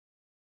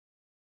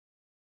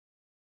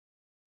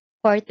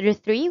Part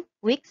 3,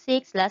 Week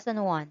 6,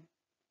 Lesson 1.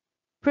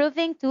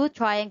 Proving two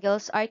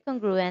triangles are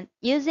congruent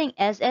using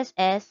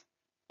SSS,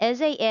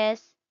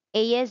 SAS,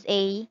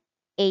 ASA,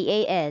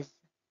 AAS.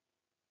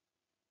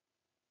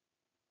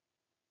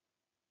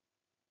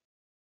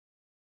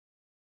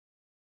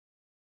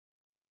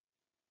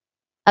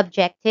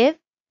 Objective: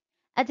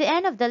 at the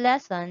end of the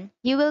lesson,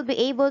 you will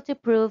be able to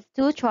prove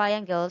two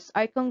triangles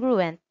are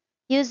congruent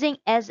using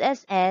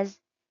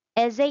SSS,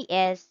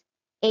 SAS,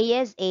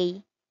 ASA,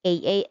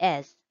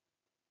 AAS.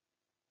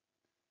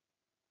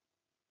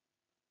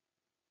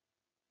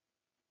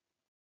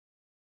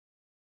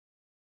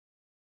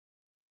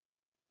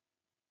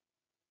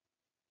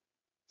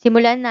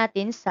 Simulan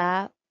natin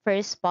sa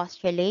first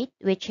postulate,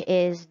 which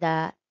is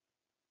the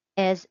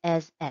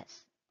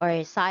SSS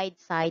or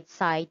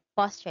side-side-side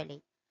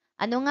postulate.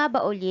 Ano nga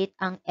ba ulit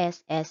ang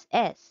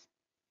SSS?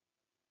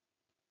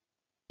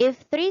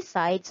 If three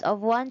sides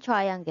of one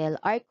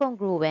triangle are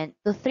congruent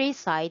to three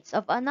sides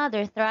of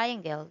another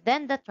triangle,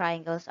 then the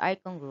triangles are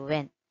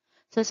congruent.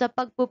 So sa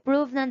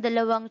pagpuprove ng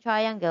dalawang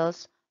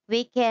triangles,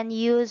 we can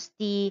use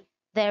the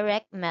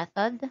direct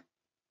method,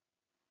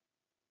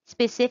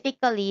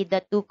 specifically the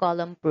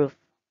two-column proof.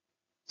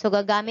 So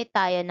gagamit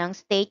tayo ng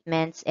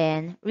statements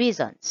and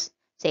reasons.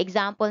 Sa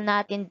example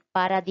natin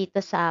para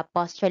dito sa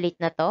postulate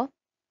na to.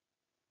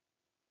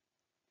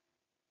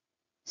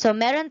 So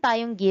meron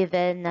tayong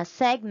given na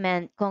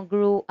segment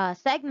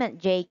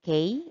JK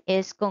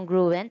is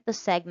congruent to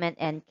segment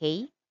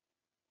NK.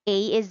 A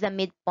is the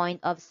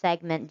midpoint of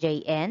segment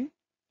JN.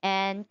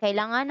 And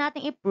kailangan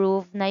nating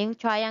i-prove na yung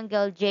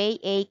triangle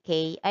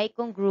JAK ay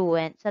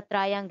congruent sa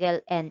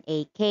triangle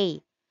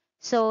NAK.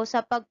 So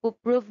sa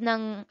pagpo-prove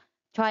ng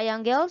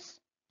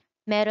triangles,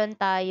 meron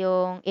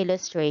tayong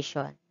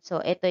illustration.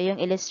 So, ito yung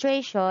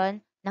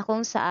illustration na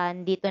kung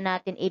saan dito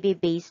natin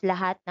i-base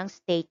lahat ng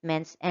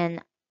statements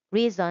and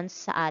reasons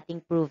sa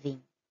ating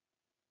proving.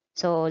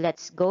 So,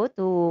 let's go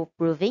to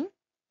proving.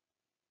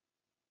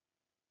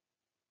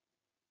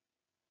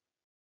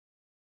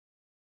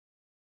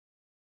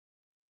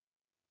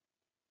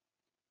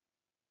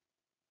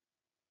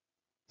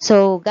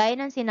 So, gaya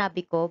ng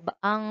sinabi ko,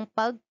 ang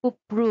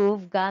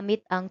pag-prove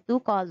gamit ang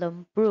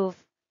two-column proof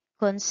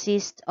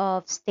consists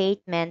of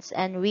statements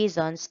and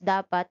reasons.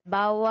 Dapat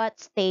bawat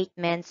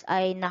statements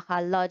ay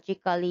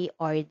naka-logically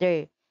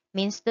order.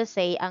 Means to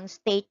say, ang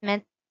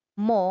statement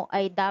mo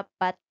ay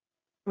dapat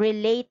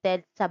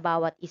related sa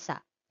bawat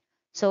isa.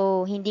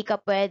 So, hindi ka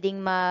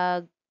pwedeng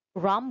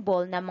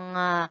mag-rumble ng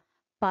mga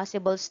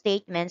possible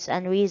statements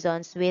and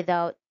reasons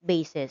without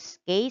basis.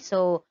 Okay?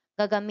 So,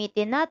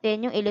 gagamitin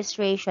natin yung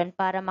illustration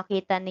para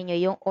makita ninyo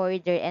yung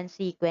order and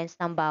sequence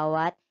ng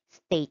bawat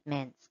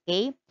statements.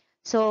 Okay?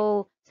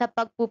 So, sa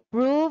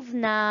pagpo-prove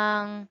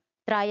ng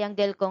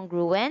triangle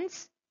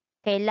congruence,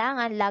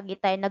 kailangan lagi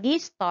tayo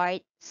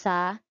nag-start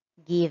sa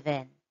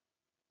given.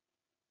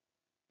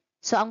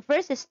 So, ang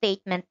first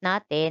statement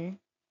natin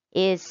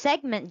is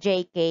segment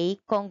JK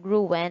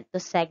congruent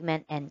to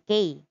segment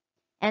NK.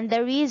 And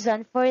the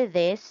reason for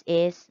this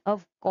is,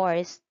 of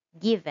course,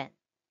 given.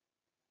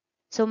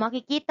 So,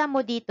 makikita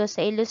mo dito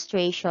sa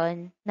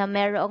illustration na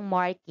merong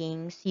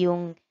markings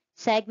yung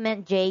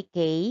segment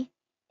JK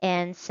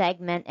and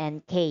segment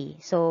NK.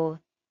 So,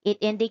 it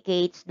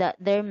indicates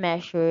that their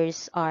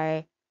measures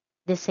are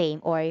the same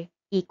or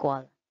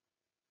equal.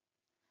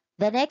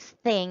 The next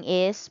thing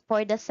is,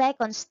 for the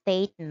second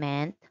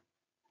statement,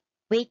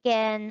 we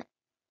can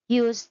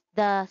use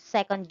the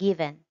second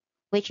given,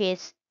 which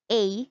is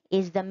A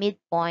is the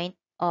midpoint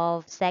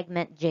of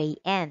segment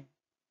JN.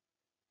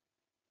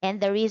 And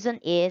the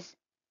reason is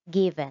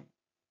given.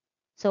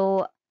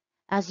 So,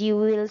 as you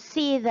will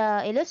see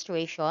the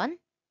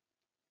illustration,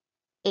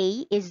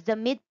 A is the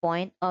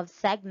midpoint of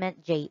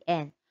segment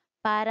JN.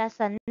 Para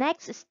sa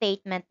next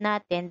statement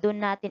natin, doon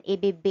natin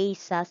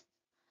i-base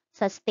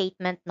sa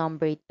statement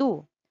number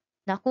 2.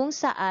 Na kung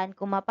saan,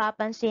 kung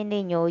mapapansin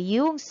ninyo,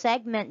 yung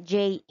segment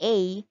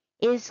JA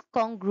is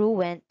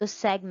congruent to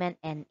segment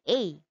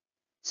NA.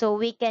 So,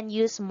 we can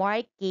use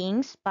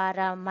markings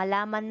para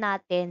malaman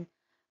natin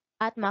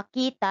at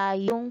makita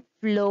yung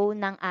flow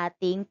ng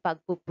ating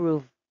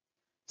pagpuprove.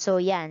 So,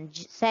 yan.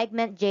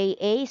 Segment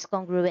JA is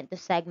congruent to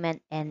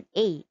segment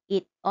NA.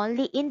 It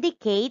only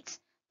indicates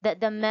that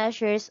the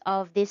measures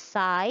of this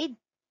side,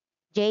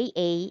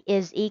 JA,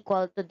 is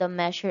equal to the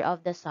measure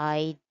of the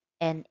side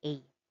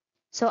NA.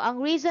 So, ang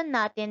reason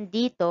natin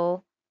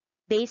dito,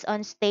 based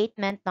on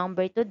statement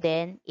number 2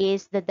 din,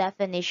 is the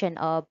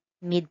definition of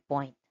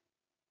midpoint.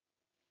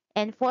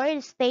 And for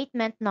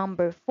statement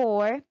number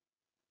 4,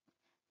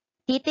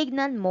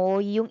 titignan mo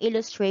yung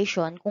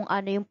illustration kung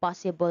ano yung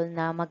possible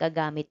na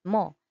magagamit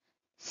mo.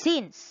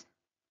 Since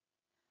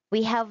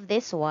we have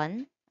this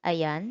one,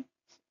 ayan,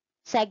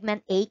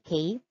 segment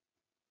AK,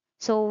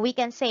 so we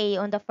can say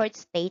on the first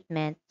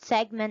statement,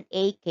 segment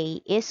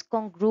AK is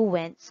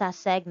congruent sa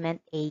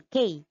segment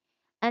AK.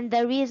 And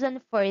the reason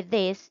for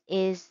this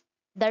is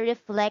the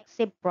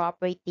reflexive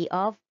property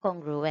of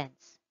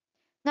congruence.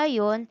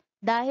 Ngayon,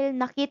 dahil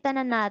nakita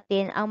na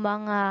natin ang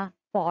mga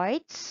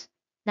parts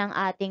ng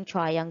ating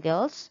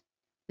triangles,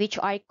 which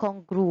are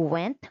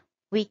congruent,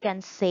 we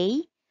can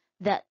say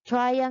that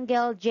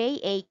triangle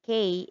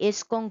JAK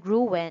is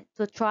congruent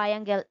to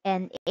triangle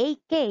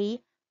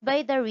NAK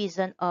by the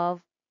reason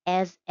of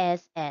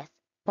SSS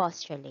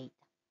postulate.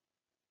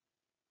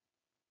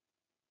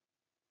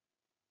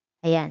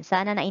 Ayan,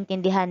 sana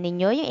naintindihan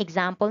ninyo yung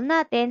example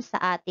natin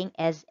sa ating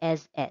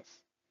SSS.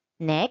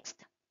 Next.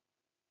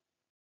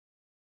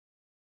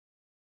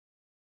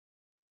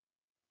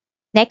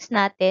 Next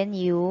natin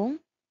yung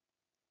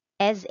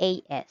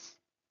SAS.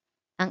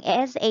 Ang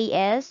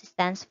SAS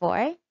stands for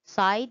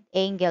side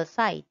angle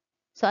side.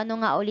 So ano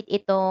nga ulit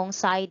itong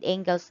side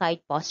angle side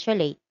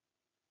postulate?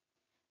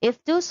 If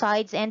two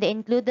sides and the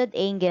included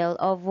angle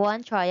of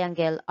one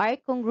triangle are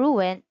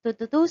congruent to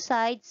the two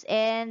sides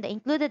and the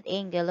included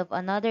angle of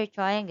another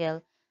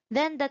triangle,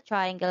 then the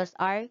triangles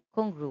are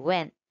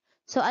congruent.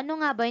 So ano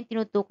nga ba yung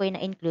tinutukoy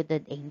na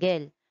included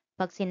angle?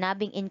 Pag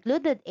sinabing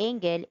included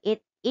angle,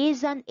 it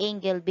is an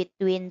angle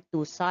between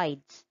two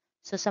sides.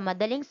 So sa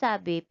madaling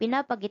sabi,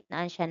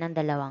 pinapagitnaan siya ng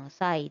dalawang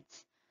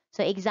sides.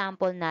 So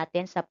example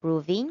natin sa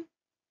proving.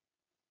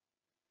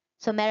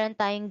 So, meron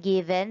tayong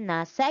given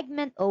na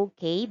segment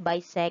OK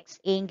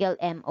bisects angle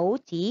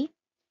MOT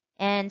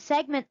and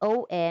segment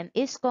OM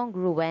is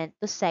congruent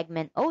to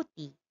segment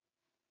OT.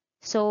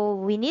 So,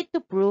 we need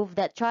to prove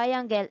that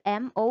triangle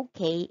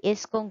MOK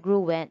is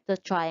congruent to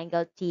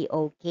triangle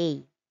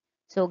TOK.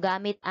 So,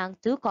 gamit ang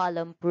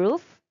two-column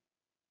proof.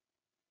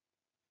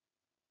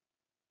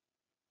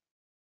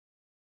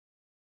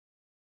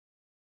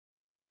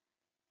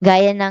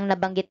 Gaya ng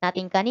nabanggit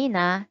natin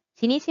kanina,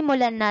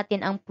 sinisimulan natin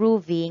ang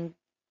proving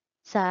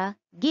sa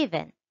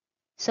given.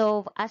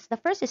 So, as the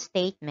first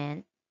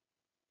statement,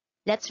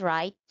 let's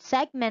write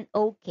segment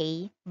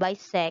OK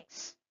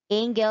bisects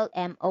angle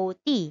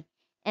MOT.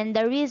 And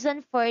the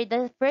reason for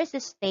the first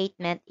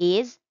statement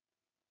is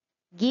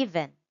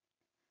given.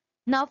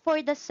 Now,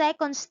 for the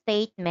second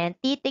statement,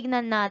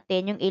 titignan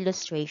natin yung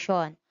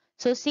illustration.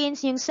 So,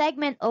 since yung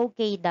segment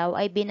OK daw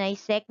ay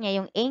binisect niya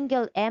yung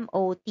angle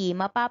MOT,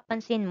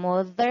 mapapansin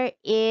mo there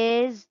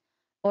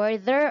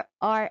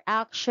are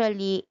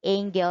actually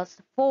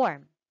angles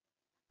formed.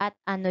 At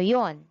ano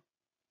yon?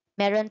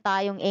 Meron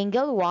tayong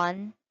angle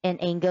 1 and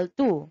angle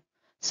 2.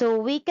 So,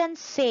 we can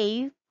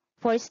say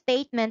for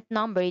statement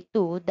number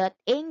 2 that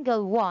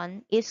angle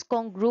 1 is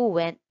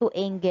congruent to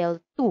angle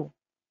 2.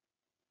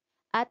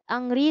 At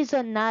ang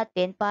reason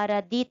natin para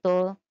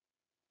dito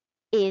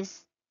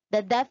is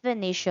the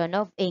definition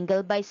of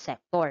angle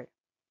bisector.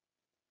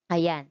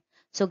 Ayan.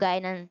 So,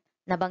 gaya ng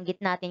nabanggit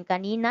natin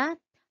kanina,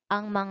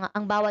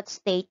 ang bawat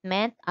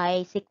statement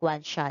ay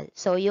sequential.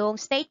 So,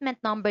 yung statement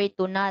number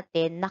 2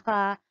 natin,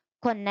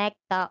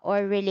 naka-connecta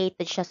or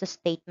related siya sa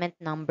statement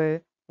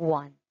number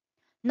 1.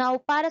 Now,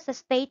 para sa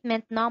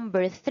statement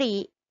number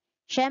 3,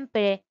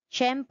 syempre,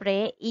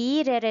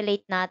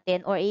 i-relate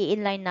natin or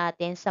i-inline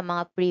natin sa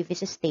mga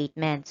previous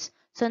statements.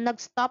 So,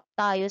 nag-stop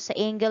tayo sa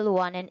angle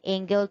 1 and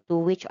angle 2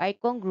 which are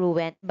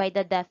congruent by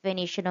the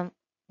definition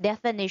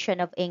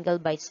of angle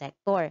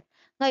bisector.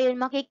 Ngayon,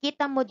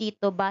 makikita mo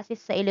dito base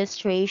sa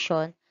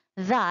illustration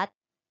that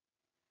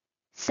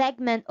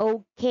segment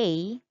OK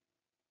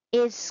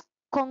is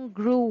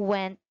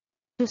congruent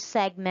to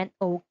segment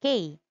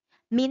OK.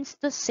 Means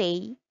to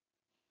say,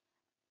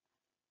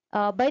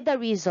 by the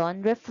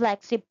reason,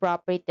 reflexive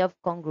property of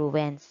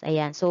congruence.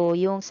 Ayan. So,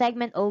 yung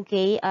segment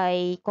OK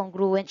ay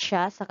congruent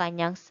siya sa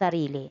kanyang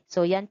sarili.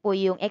 So, yan po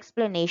yung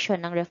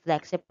explanation ng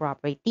reflexive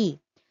property.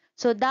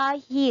 So,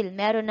 dahil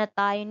meron na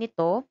tayo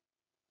nito,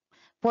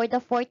 for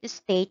the fourth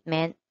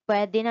statement,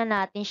 pwede na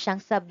natin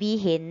siyang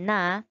sabihin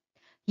na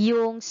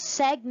yung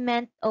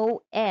segment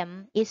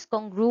OM is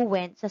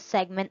congruent sa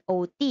segment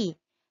OT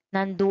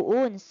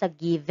nandoon sa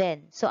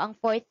given. So, ang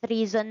fourth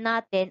reason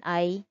natin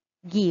ay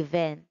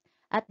given.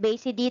 At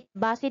base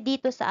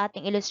dito sa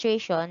ating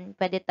illustration,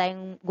 pwede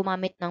tayong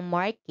gumamit ng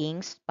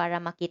markings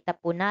para makita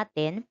po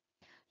natin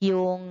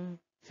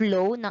yung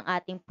flow ng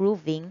ating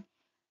proving.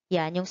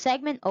 Yan, yung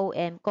segment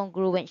OM,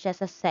 congruent siya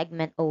sa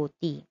segment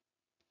OT.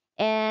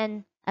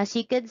 And as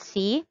you can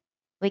see,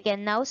 we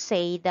can now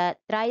say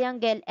that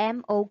triangle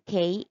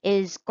MOK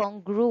is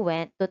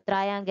congruent to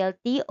triangle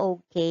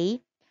TOK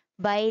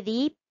by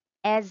the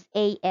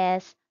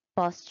SAS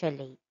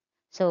postulate.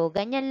 So,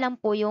 ganyan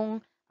lang po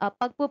yung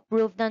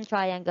pagpo-prove ng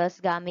triangles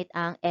gamit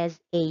ang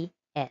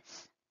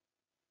SAS.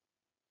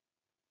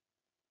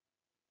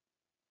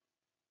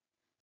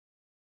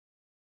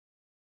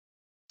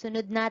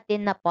 Sunod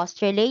natin na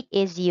postulate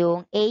is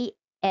yung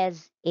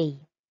ASA.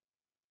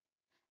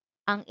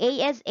 Ang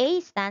ASA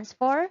stands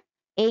for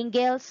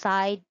angle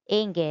side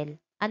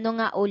angle. Ano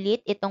nga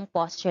ulit itong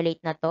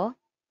postulate na to?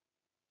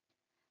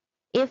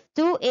 If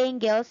two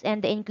angles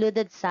and the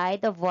included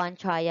side of one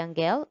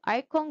triangle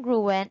are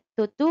congruent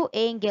to two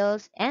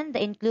angles and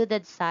the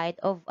included side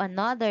of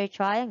another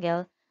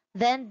triangle,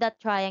 then the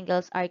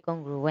triangles are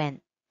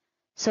congruent.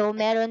 So,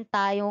 meron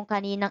tayong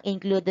kaninang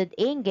included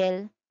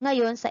angle.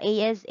 Ngayon, sa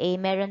ASA,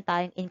 meron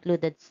tayong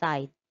included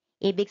side.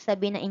 Ibig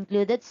sabihin ng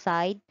included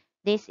side,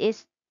 this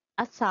is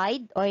a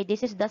side or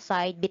this is the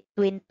side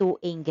between two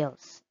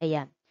angles.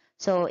 Ayan.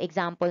 So,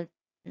 example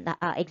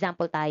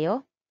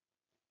tayo.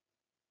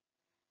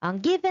 Ang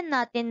given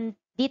natin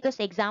dito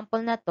sa example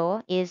na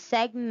to is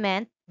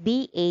segment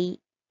BA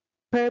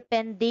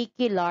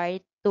perpendicular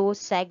to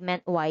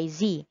segment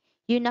YZ.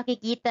 Yung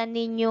nakikita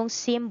ninyong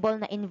symbol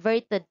na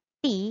inverted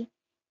T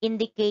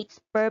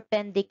indicates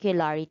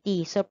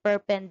perpendicularity. So,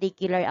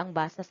 perpendicular ang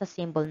basa sa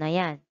symbol na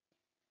yan.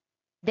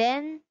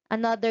 Then,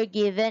 another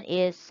given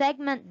is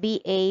segment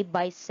BA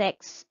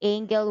bisects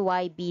angle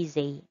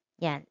YBZ.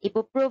 Yan.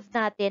 Ipoprove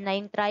natin na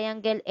yung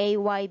triangle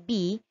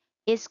AYB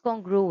is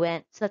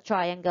congruent sa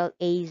triangle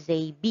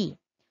AZB.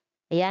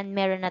 Ayan,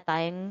 meron na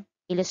tayong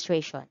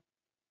illustration.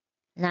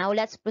 Now,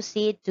 let's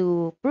proceed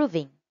to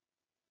proving.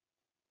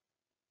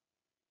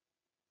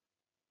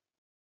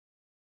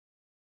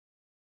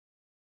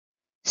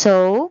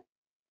 So,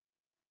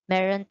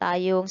 meron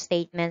tayong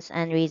statements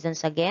and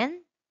reasons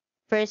again.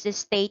 First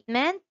is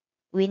statement,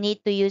 we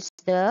need to use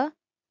the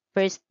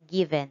first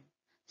given.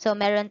 So,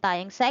 meron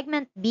tayong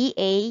segment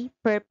BA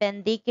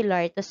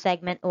perpendicular to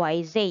segment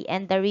YZ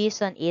and the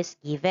reason is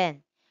given.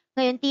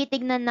 Ngayon,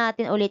 titignan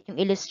natin ulit yung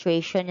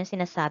illustration yung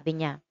sinasabi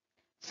niya.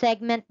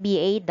 Segment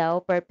BA daw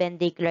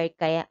perpendicular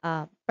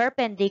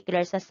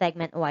sa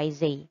segment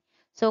YZ.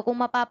 So, kung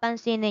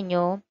mapapansin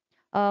ninyo,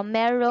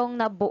 merong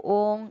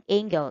nabuong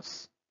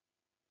angles.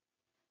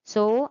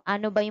 So,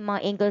 ano ba yung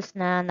mga angles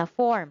na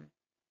na-form?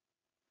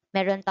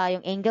 Meron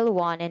tayong angle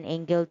 1 and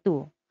angle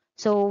 2.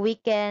 So, we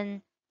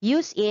can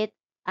use it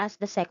as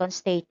the second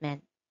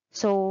statement.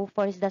 So,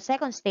 for the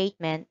second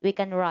statement, we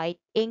can write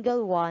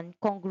angle 1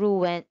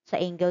 congruent sa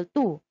angle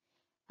 2.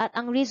 At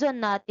ang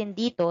reason natin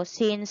dito,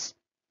 since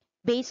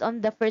based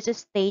on the first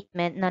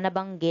statement na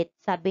nabanggit,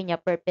 sabi niya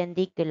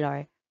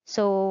perpendicular.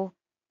 So,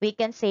 we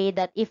can say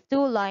that if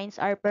two lines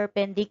are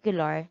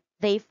perpendicular,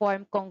 they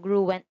form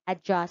congruent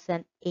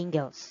adjacent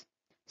angles.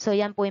 So,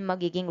 yan po yung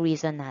magiging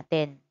reason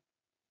natin.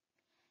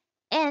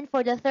 And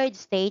for the third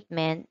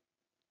statement,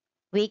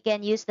 we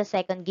can use the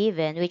second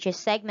given, which is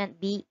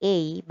segment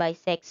BA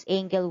bisects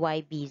angle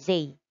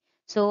YBZ.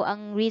 So,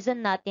 ang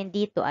reason natin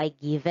dito ay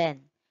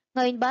given.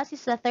 Ngayon, base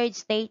sa third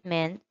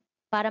statement,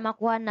 para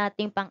makuha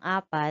natin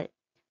pang-apat,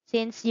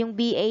 since yung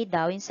BA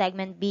daw, yung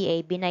segment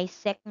BA,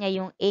 binisect niya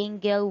yung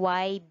angle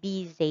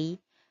YBZ,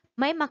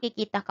 may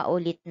makikita ka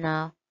ulit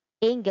na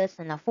angles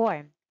na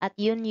na-form. At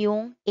yun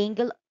yung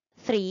angle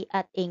 3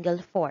 at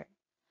angle 4.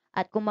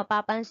 At kung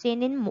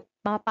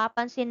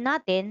mapapansin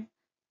natin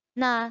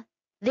na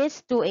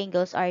these two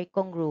angles are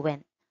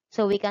congruent.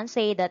 So we can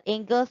say that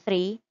angle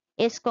 3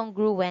 is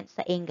congruent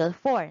sa angle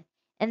 4.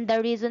 And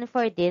the reason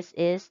for this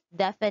is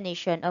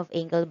definition of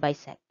angle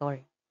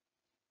bisector.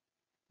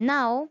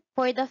 Now,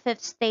 for the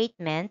fifth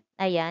statement,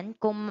 ayan,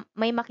 kung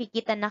may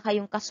makikita na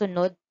kayong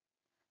kasunod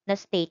na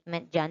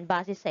statement dyan,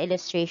 base sa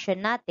illustration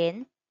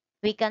natin,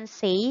 we can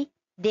say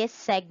this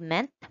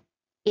segment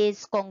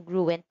is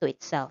congruent to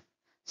itself.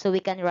 So we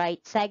can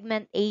write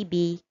segment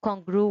AB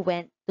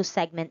congruent to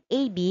segment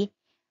AB,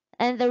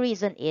 and the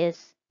reason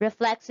is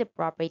reflexive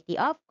property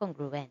of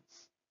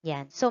congruence.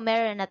 Yan. So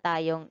meron na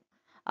tayong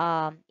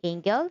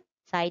angle,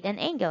 side, and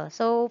angle.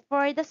 So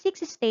for the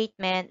sixth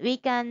statement, we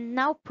can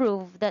now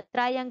prove that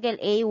triangle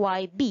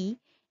AYB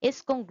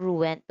is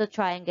congruent to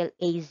triangle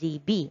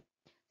AZB.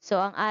 So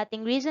ang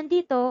ating reason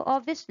dito,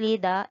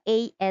 obviously, the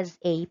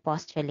ASA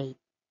postulate.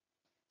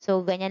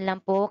 So ganyan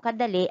lang po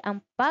kadali ang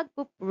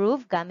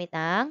pag-prove gamit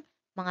ang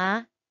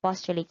mga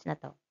postulates na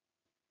to.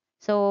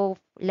 So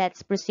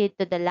let's proceed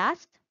to the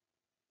last.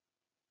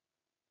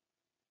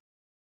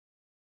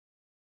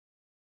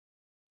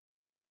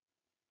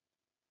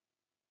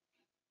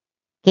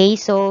 Okay,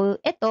 so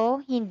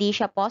ito, hindi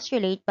siya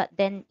postulate, but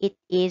then it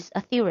is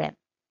a theorem.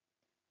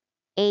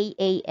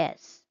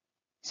 AAS.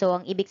 So,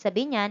 ang ibig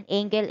sabihin niyan,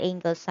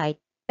 angle side.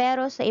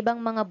 Pero sa ibang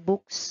mga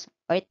books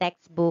or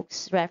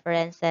textbooks,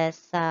 references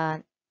sa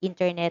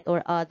internet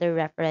or other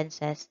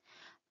references,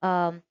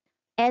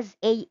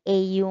 SAA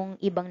yung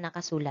ibang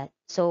nakasulat.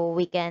 So,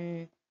 we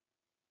can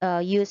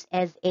use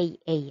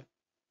SAA.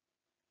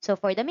 So,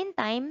 for the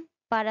meantime,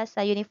 para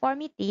sa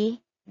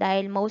uniformity,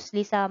 dahil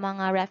mostly sa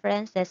mga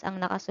references ang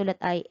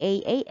nakasulat ay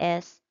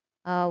AAS,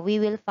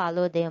 we will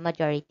follow the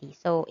majority.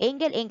 So,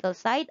 angle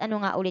side.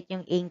 Ano nga ulit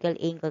yung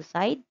angle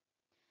side?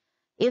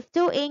 If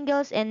two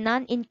angles and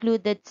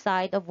non-included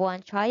side of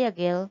one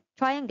triangle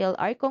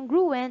are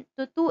congruent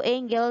to two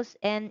angles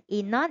and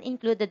a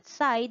non-included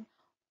side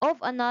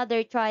of another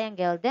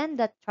triangle, then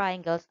the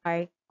triangles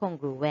are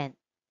congruent.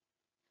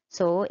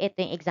 So, ito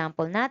yung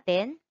example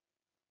natin.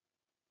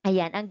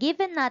 Ayan, ang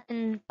given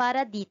natin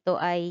para dito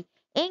ay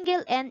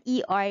angle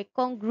NER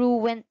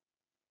congruent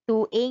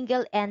to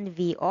angle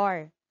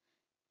NVR.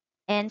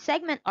 And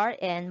segment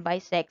RN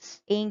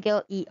bisects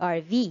angle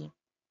ERV.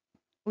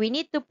 We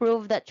need to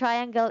prove that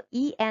triangle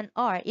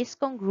ENR is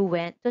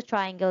congruent to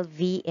triangle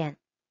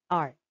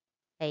VNR.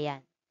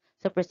 Ayan.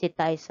 So, proceed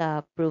tayo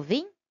sa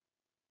proving.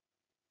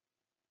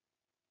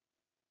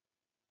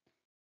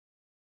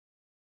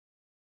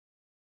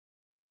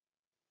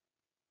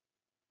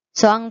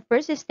 So, ang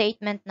first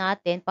statement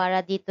natin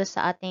para dito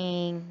sa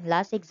ating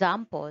last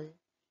example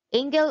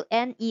angle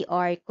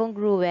NER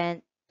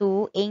congruent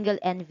to angle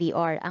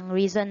NVR. Ang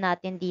reason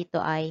natin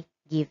dito ay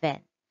given.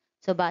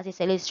 So, base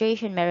sa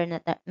illustration, meron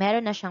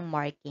na siyang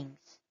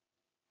markings.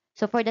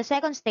 So, for the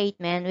second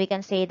statement, we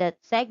can say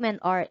that segment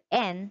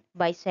RN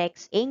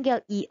bisects angle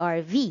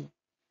ERV.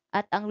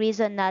 At ang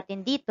reason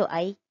natin dito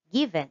ay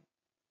given.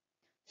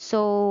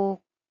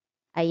 So,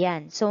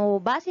 ayan.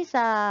 So, base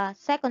sa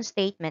second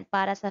statement,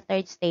 para sa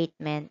third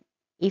statement,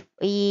 if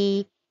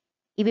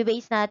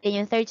i-base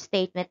natin yung third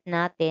statement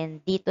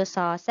natin dito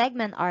sa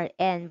segment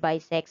RN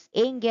bisects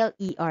angle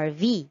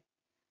ERV.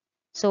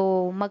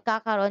 So,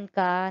 magkakaroon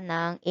ka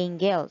ng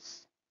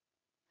angles.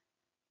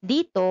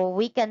 Dito,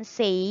 we can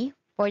say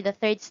for the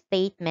third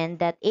statement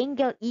that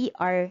angle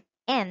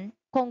ERN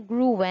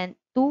congruent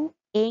to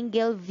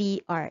angle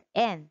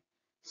VRN.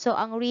 So,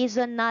 ang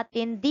reason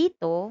natin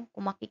dito,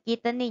 kung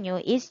makikita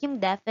ninyo, is yung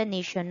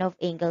definition of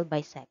angle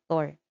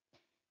bisector.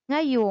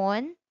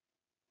 Ngayon,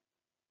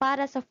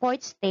 para sa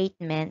fourth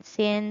statement,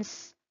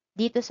 since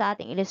dito sa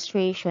ating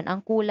illustration,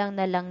 ang kulang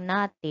na lang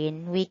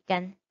natin, we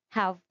can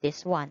have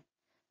this one.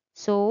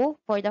 So,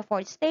 for the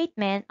fourth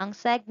statement, ang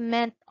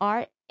segment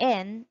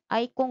RN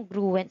ay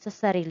congruent sa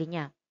sarili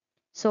niya.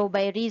 So,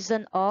 by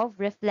reason of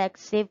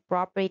reflexive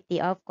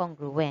property of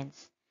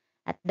congruence.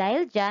 At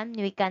dahil dyan,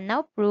 we can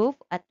now prove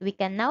at we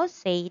can now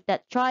say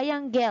that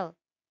triangle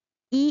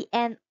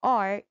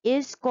ENR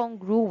is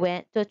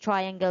congruent to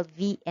triangle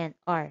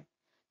VNR.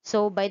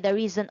 So, by the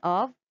reason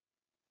of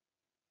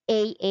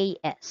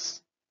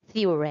AAS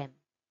theorem.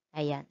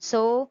 Ayan.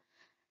 So,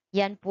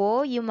 yan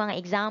po yung mga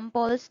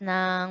examples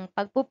ng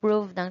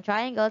pagpo-prove ng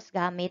triangles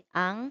gamit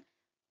ang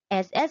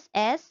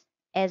SSS,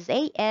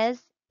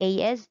 SAS,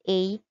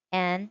 ASA,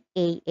 and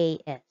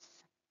AAS.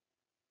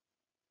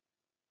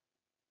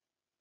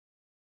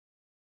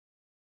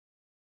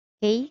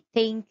 Okay,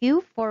 thank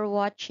you for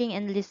watching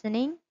and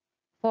listening.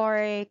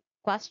 For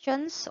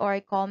questions or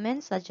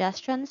comments,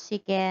 suggestions, you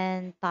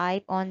can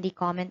type on the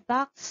comment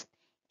box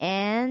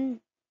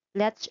and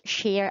let's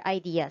share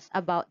ideas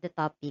about the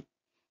topic.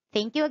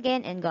 Thank you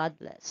again and God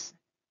bless.